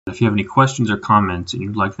If you have any questions or comments and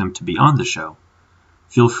you'd like them to be on the show,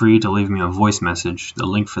 feel free to leave me a voice message. The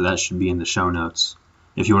link for that should be in the show notes.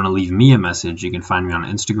 If you want to leave me a message, you can find me on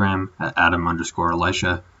Instagram at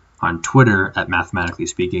Adam_Elisha, on Twitter at Mathematically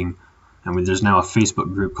Speaking, and there's now a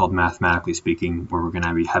Facebook group called Mathematically Speaking where we're going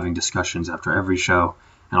to be having discussions after every show,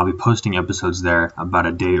 and I'll be posting episodes there about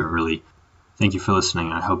a day early. Thank you for listening,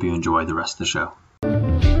 and I hope you enjoy the rest of the show.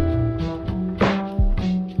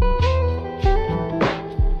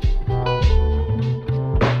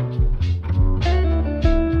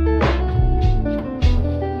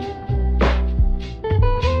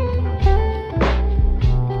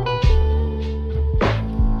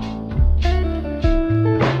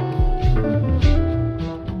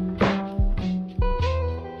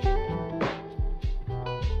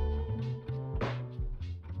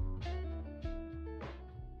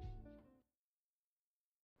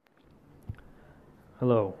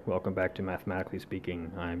 Hello, welcome back to Mathematically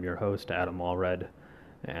Speaking. I'm your host, Adam Allred,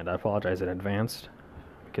 and I apologize in advance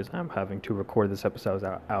because I'm having to record this episode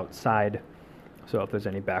outside, so if there's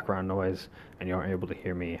any background noise and you aren't able to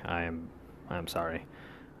hear me, I'm sorry.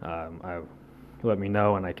 Let me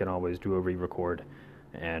know and I can always do a re-record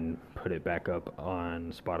and put it back up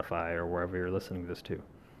on Spotify or wherever you're listening to this to.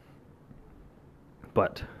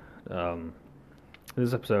 But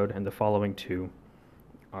this episode and the following two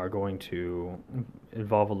are going to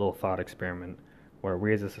involve a little thought experiment where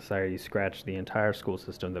we as a society scratch the entire school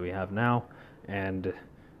system that we have now and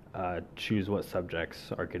choose what subjects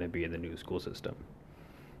are going to be in the new school system.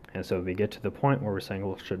 And so we get to the point where we're saying,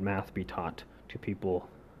 well, should math be taught to people?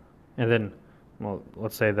 And then, well,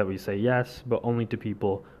 let's say that we say yes, but only to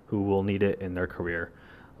people who will need it in their career,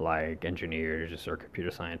 like engineers or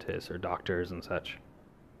computer scientists or doctors and such.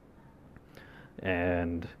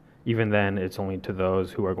 And even then, it's only to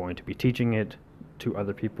those who are going to be teaching it to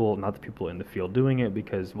other people, not the people in the field doing it,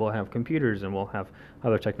 because we'll have computers and we'll have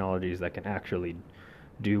other technologies that can actually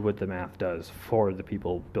do what the math does for the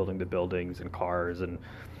people building the buildings and cars and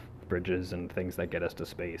bridges and things that get us to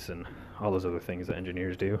space and all those other things that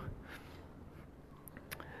engineers do.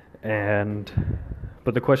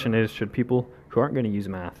 But the question is, should people who aren't going to use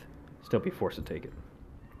math still be forced to take it?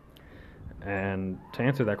 And to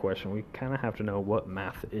answer that question, we kind of have to know what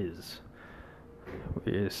math is.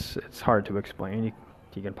 It's hard to explain.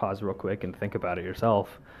 You can pause real quick and think about it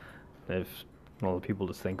yourself. If the people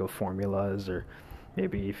just think of formulas, or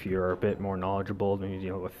maybe if you're a bit more knowledgeable, maybe you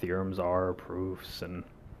know what theorems are, or proofs, and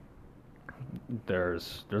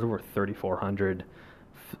there's over 3,400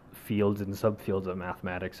 fields and subfields of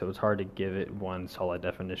mathematics, so it's hard to give it one solid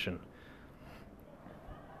definition.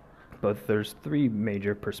 But there's three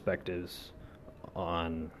major perspectives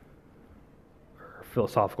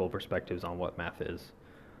philosophical perspectives on what math is.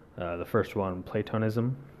 The first one,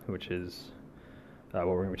 Platonism, which is what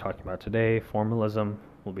we're going to be talking about today. Formalism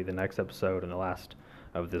will be the next episode, and the last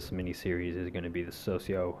of this mini-series is going to be the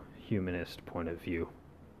socio-humanist point of view.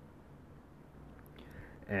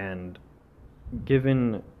 And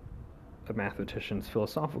given a mathematician's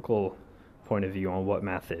philosophical point of view on what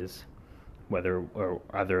math is,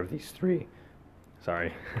 either of these three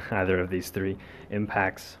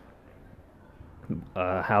impacts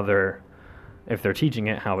if they're teaching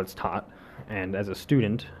it, how it's taught, and as a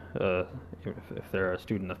student, if they're a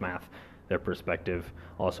student of math, their perspective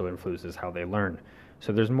also influences how they learn.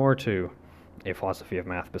 So there's more to a philosophy of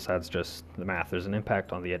math besides just the math. There's an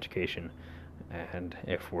impact on the education, and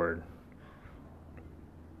if we're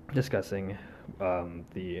discussing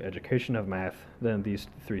the education of math, then these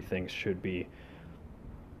three things should be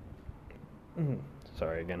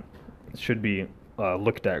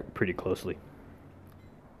looked at pretty closely.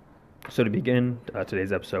 So to begin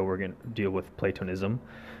today's episode, we're going to deal with Platonism,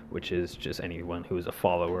 which is just anyone who is a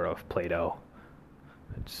follower of Plato.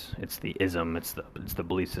 It's the ism, it's the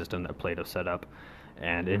belief system that Plato set up,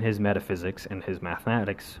 and in his metaphysics and his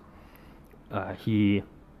mathematics, he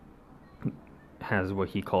has what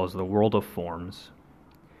he calls the world of forms,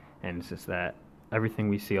 and it's just that everything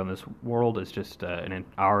we see on this world is just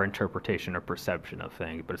our interpretation or perception of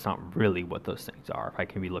things, but it's not really what those things are. I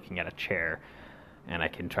can be looking at a chair, and I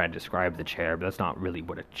can try to describe the chair, but that's not really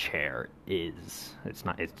what a chair is. It's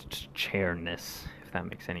just chairness, if that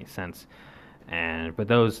makes any sense. But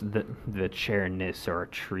the chairness or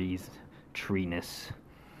treeness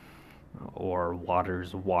or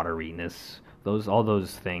water's wateriness, all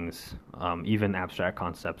those things, even abstract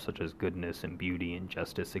concepts such as goodness and beauty and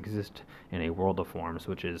justice exist in a world of forms,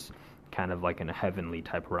 which is kind of like in a heavenly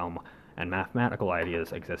type realm, and mathematical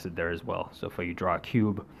ideas existed there as well. So if you draw a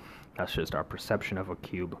cube, that's just our perception of a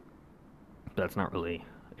cube. That's not really,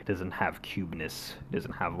 it doesn't have cubeness. It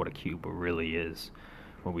doesn't have what a cube really is.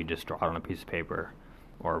 when we just draw it on a piece of paper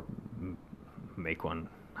or make one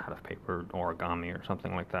out of paper, origami or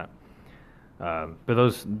something like that. But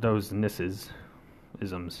those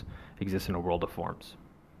isms exist in a world of forms.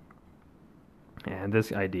 And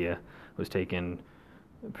this idea was taken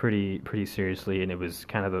pretty seriously, and it was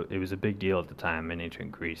a big deal at the time in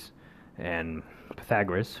ancient Greece. And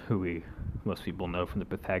Pythagoras, who most people know from the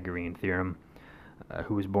Pythagorean theorem,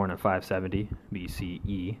 who was born in 570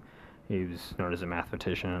 BCE, he was known as a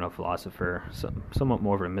mathematician and a philosopher, somewhat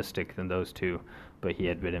more of a mystic than those two, but he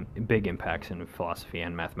had big impacts in philosophy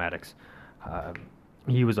and mathematics.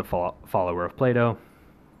 He was a follower of Plato,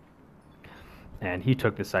 and he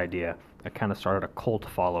took this idea and kind of started a cult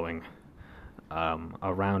following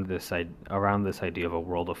around this idea of a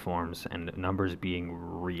world of forms and numbers being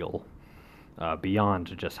real,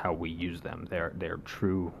 beyond just how we use them. They're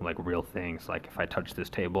true, like real things. Like if I touch this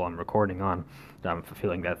table I'm recording on, I'm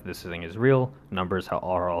feeling that this thing is real. Numbers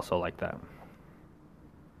are also like that.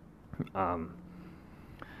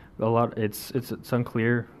 It's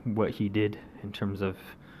unclear what he did in terms of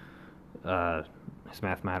his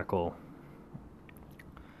mathematical.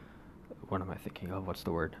 What am I thinking of? What's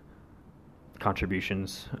the word?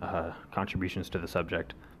 Contributions to the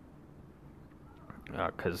subject.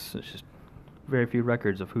 Because it's just very few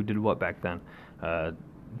records of who did what back then.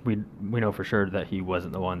 We know for sure that he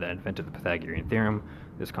wasn't the one that invented the Pythagorean theorem.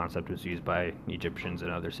 This concept was used by Egyptians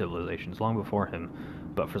and other civilizations long before him,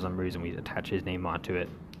 but for some reason we attach his name onto it.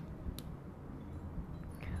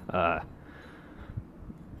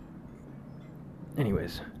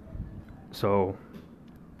 Anyways, so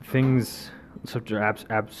things such as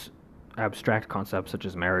abstract concepts such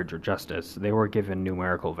as marriage or justice, they were given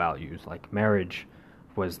numerical values. Like marriage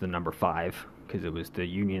was the number 5 because it was the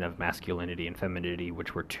union of masculinity and femininity,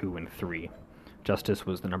 which were 2 and 3. Justice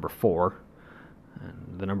was the number 4,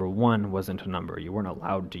 and the number 1 wasn't a number. You weren't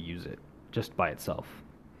allowed to use it just by itself.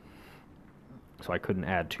 So I couldn't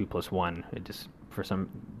add 2 plus 1.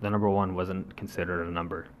 The number 1 wasn't considered a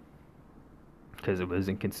number because it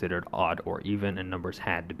wasn't considered odd or even, and numbers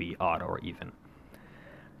had to be odd or even.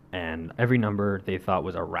 And every number they thought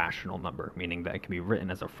was a rational number, meaning that it can be written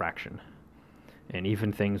as a fraction. And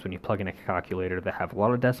even things when you plug in a calculator that have a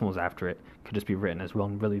lot of decimals after it could just be written as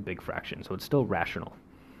one really big fraction, so it's still rational.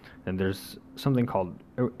 And there's something called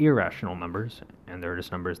irrational numbers, and they're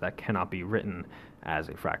just numbers that cannot be written as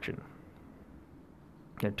a fraction.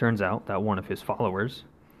 It turns out that one of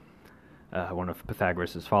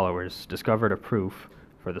Pythagoras' followers, discovered a proof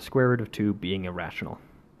for the square root of 2 being irrational.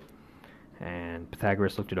 And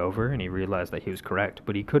Pythagoras looked it over and he realized that he was correct,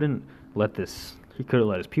 but he couldn't let his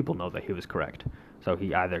people know that he was correct. So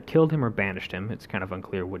he either killed him or banished him. It's kind of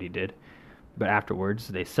unclear what he did. But afterwards,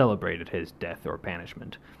 they celebrated his death or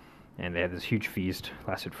banishment. And they had this huge feast,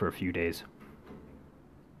 lasted for a few days.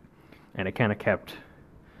 And it kind of kept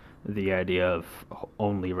the idea of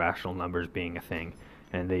only rational numbers being a thing.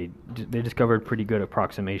 And they discovered pretty good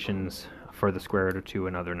approximations for the square root of 2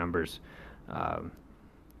 and other numbers.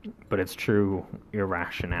 But it's true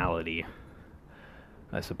irrationality,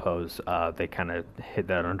 I suppose. They kind of hid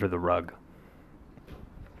that under the rug.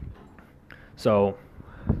 So,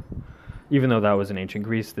 even though that was in ancient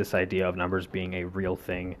Greece, this idea of numbers being a real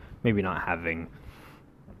thing, maybe not having,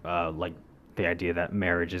 like, the idea that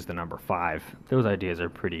marriage is the number 5, those ideas are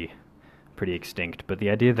pretty extinct. But the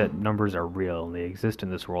idea that numbers are real and they exist in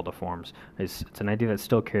this world of forms, it's an idea that's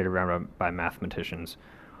still carried around by mathematicians.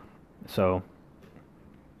 So,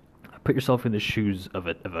 put yourself in the shoes of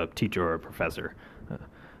a teacher or a professor,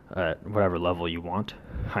 at whatever level you want,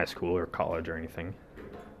 high school or college or anything.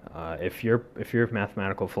 If your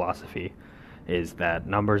mathematical philosophy is that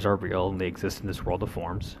numbers are real and they exist in this world of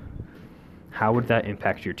forms, how would that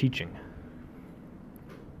impact your teaching?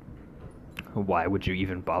 Why would you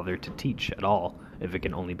even bother to teach at all if it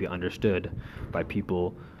can only be understood by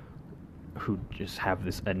people who just have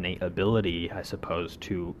this innate ability, I suppose,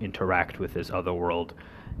 to interact with this other world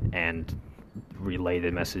and relay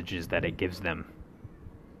the messages that it gives them?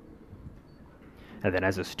 And then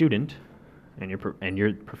as a student, and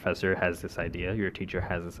your professor has this idea, your teacher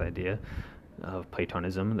has this idea of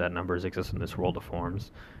Platonism, that numbers exist in this world of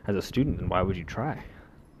forms. As a student, then why would you try?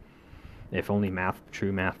 If only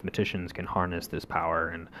true mathematicians can harness this power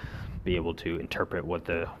and be able to interpret what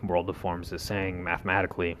the world of forms is saying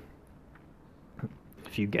mathematically,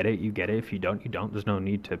 if you get it, you get it. If you don't, you don't. There's no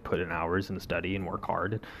need to put in hours and study and work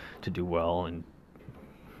hard to do well in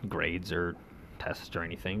grades or tests or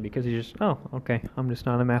anything, because you just, oh, okay, I'm just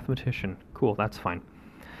not a mathematician. Cool, that's fine.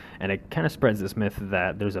 And it kind of spreads this myth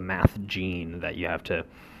that there's a math gene that you have to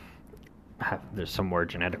have, there's somewhere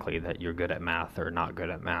genetically that you're good at math or not good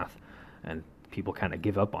at math, and people kind of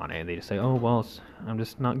give up on it and they just say, oh, well, I'm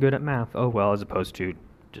just not good at math. Oh, well, as opposed to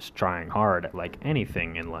just trying hard at like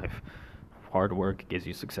anything in life. Hard work gives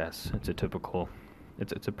you success.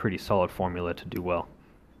 It's a pretty solid formula to do well.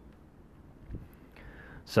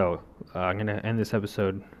 So I'm going to end this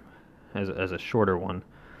episode as a shorter one,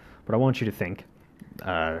 but I want you to think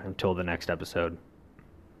until the next episode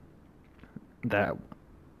that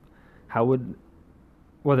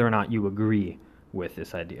whether or not you agree with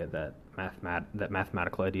this idea that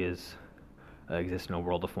mathematical ideas exist in a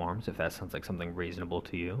world of forms, if that sounds like something reasonable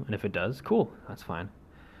to you, and if it does, cool, that's fine.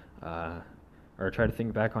 Or try to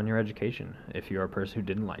think back on your education. If you're a person who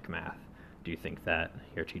didn't like math, do you think that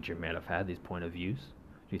your teacher may have had these point of views?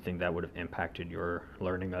 Do you think that would have impacted your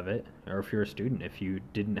learning of it? Or if you're a student, if you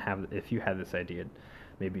had this idea,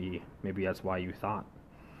 maybe that's why you thought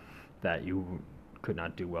that you could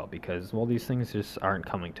not do well, because, well, these things just aren't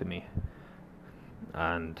coming to me.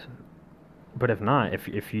 But if not,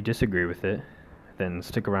 if you disagree with it, then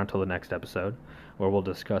stick around till the next episode, where we'll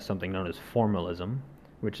discuss something known as formalism,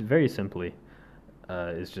 which very simply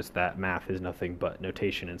is just that math is nothing but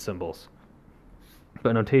notation and symbols.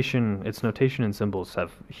 But notation and symbols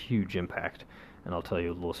have huge impact, and I'll tell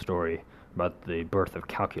you a little story about the birth of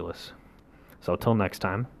calculus. So till next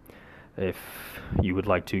time, if you would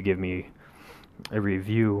like to give me a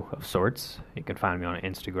review of sorts, you can find me on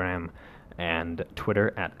Instagram and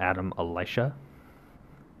Twitter at Adam Elisha.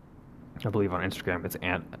 I believe on Instagram it's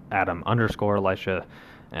Adam_Elisha,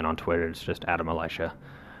 and on Twitter it's just Adam Elisha.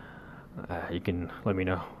 You can let me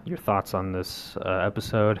know your thoughts on this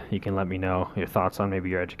episode. You can let me know your thoughts on maybe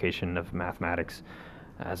your education of mathematics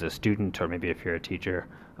as a student, or maybe if you're a teacher,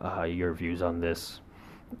 your views on this.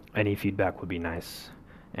 Any feedback would be nice.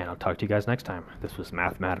 And I'll talk to you guys next time. This was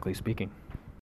Mathematically Speaking.